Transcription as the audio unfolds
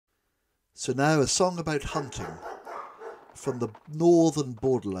So now a song about hunting from the northern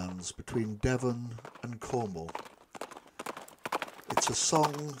borderlands between Devon and Cornwall. It's a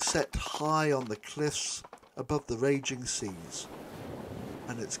song set high on the cliffs above the raging seas,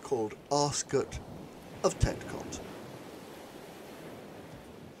 and it's called Arscott of Tetcott.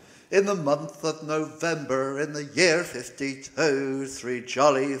 In the month of November, in the year 52, 3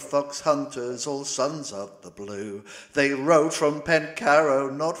 jolly fox hunters, all sons of the blue, they rode from Pencarrow,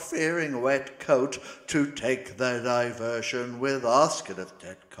 not fearing a wet coat, to take their diversion with Arscott of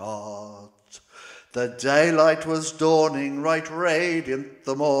Tetcott. The daylight was dawning, right radiant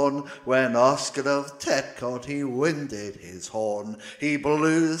the morn, when Arscott of Tetcott he winded his horn. He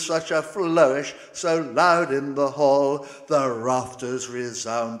blew such a flourish, so loud in the hall, the rafters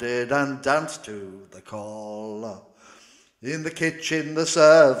resounded and danced to the call. In the kitchen the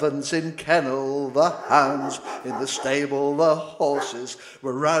servants, in kennel the hounds, in the stable the horses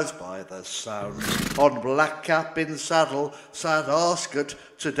were roused by the sound. On Blackcap in saddle sat Arscott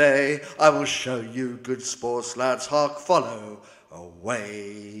today. I will show you good sports, lads, hark, follow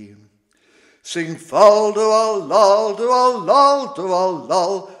away. Sing fall do all lol, do all lol, do all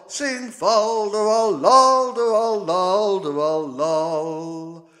lol. Sing fall do all lol, do all lol, do all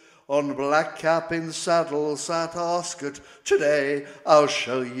lol. On Blackcap in saddle sat Arscott today. I'll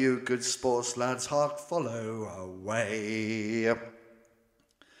show you good sports, lads, hark, follow away.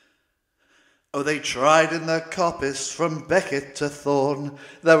 Oh, they tried in the coppice from Beckett to Thorn.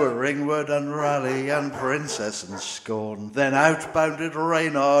 There were Ringwood and Raleigh and Princess and Scorn. Then out bounded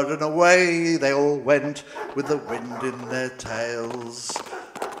Reynard and away they all went with the wind in their tails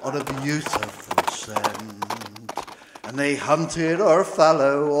on a beautiful scent. And they hunted o'er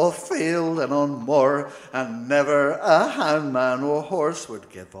fallow or field and on moor, and never a houndman or horse would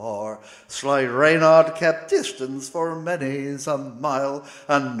give o'er. Sly Reynard kept distance for many's a mile,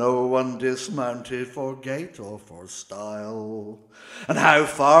 and no one dismounted for gait or for style. And how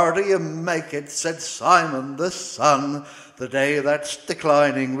far do you make it, said Simon the son, the day that's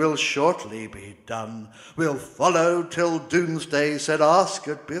declining will shortly be done. We'll follow till doomsday, said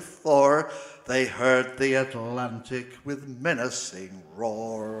Arscott before they heard the Atlantic with menacing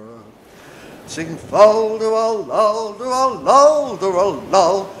roar. Sing fall do all lol, do all lol, do all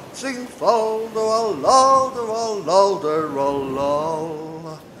lol. Sing fall do all lol, do all lol, do all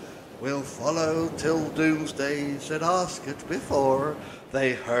lol. We'll follow till doomsday, said Arscott before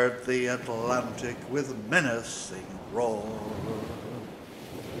they heard the Atlantic with menacing roar.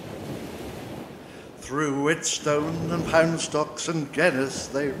 Through Whetstone and Poundstocks and Guinness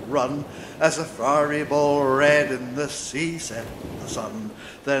they run, as a fiery ball red in the sea set the sun.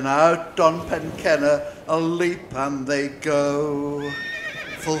 Then out on Penkenna a leap and they go,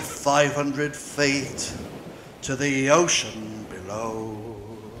 full 500 feet to the ocean below.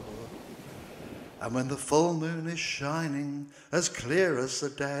 And when the full moon is shining as clear as the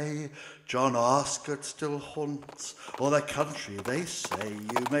day, John Arscott still haunts all the country, they say.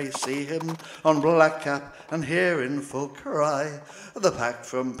 You may see him on Blackcap and hear in full cry the pack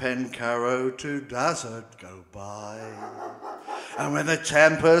from Pencarrow to Dazzard go by. And when the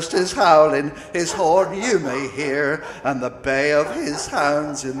tempest is howling, his horn you may hear, and the bay of his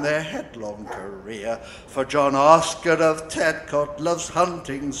hounds in their headlong career. For John Arscott of Tetcott loves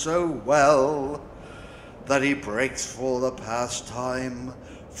hunting so well that he breaks for the pastime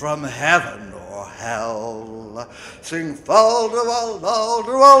from heaven or hell. Sing fall do all lol,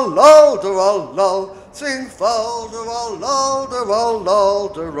 do all lol, do all lol. Sing fall do all lol, do all lol,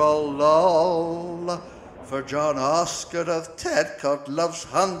 do all lol. For John Arscott of Tetcott loves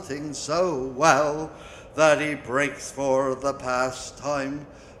hunting so well that he breaks for the pastime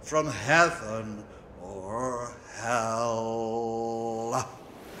from heaven or hell.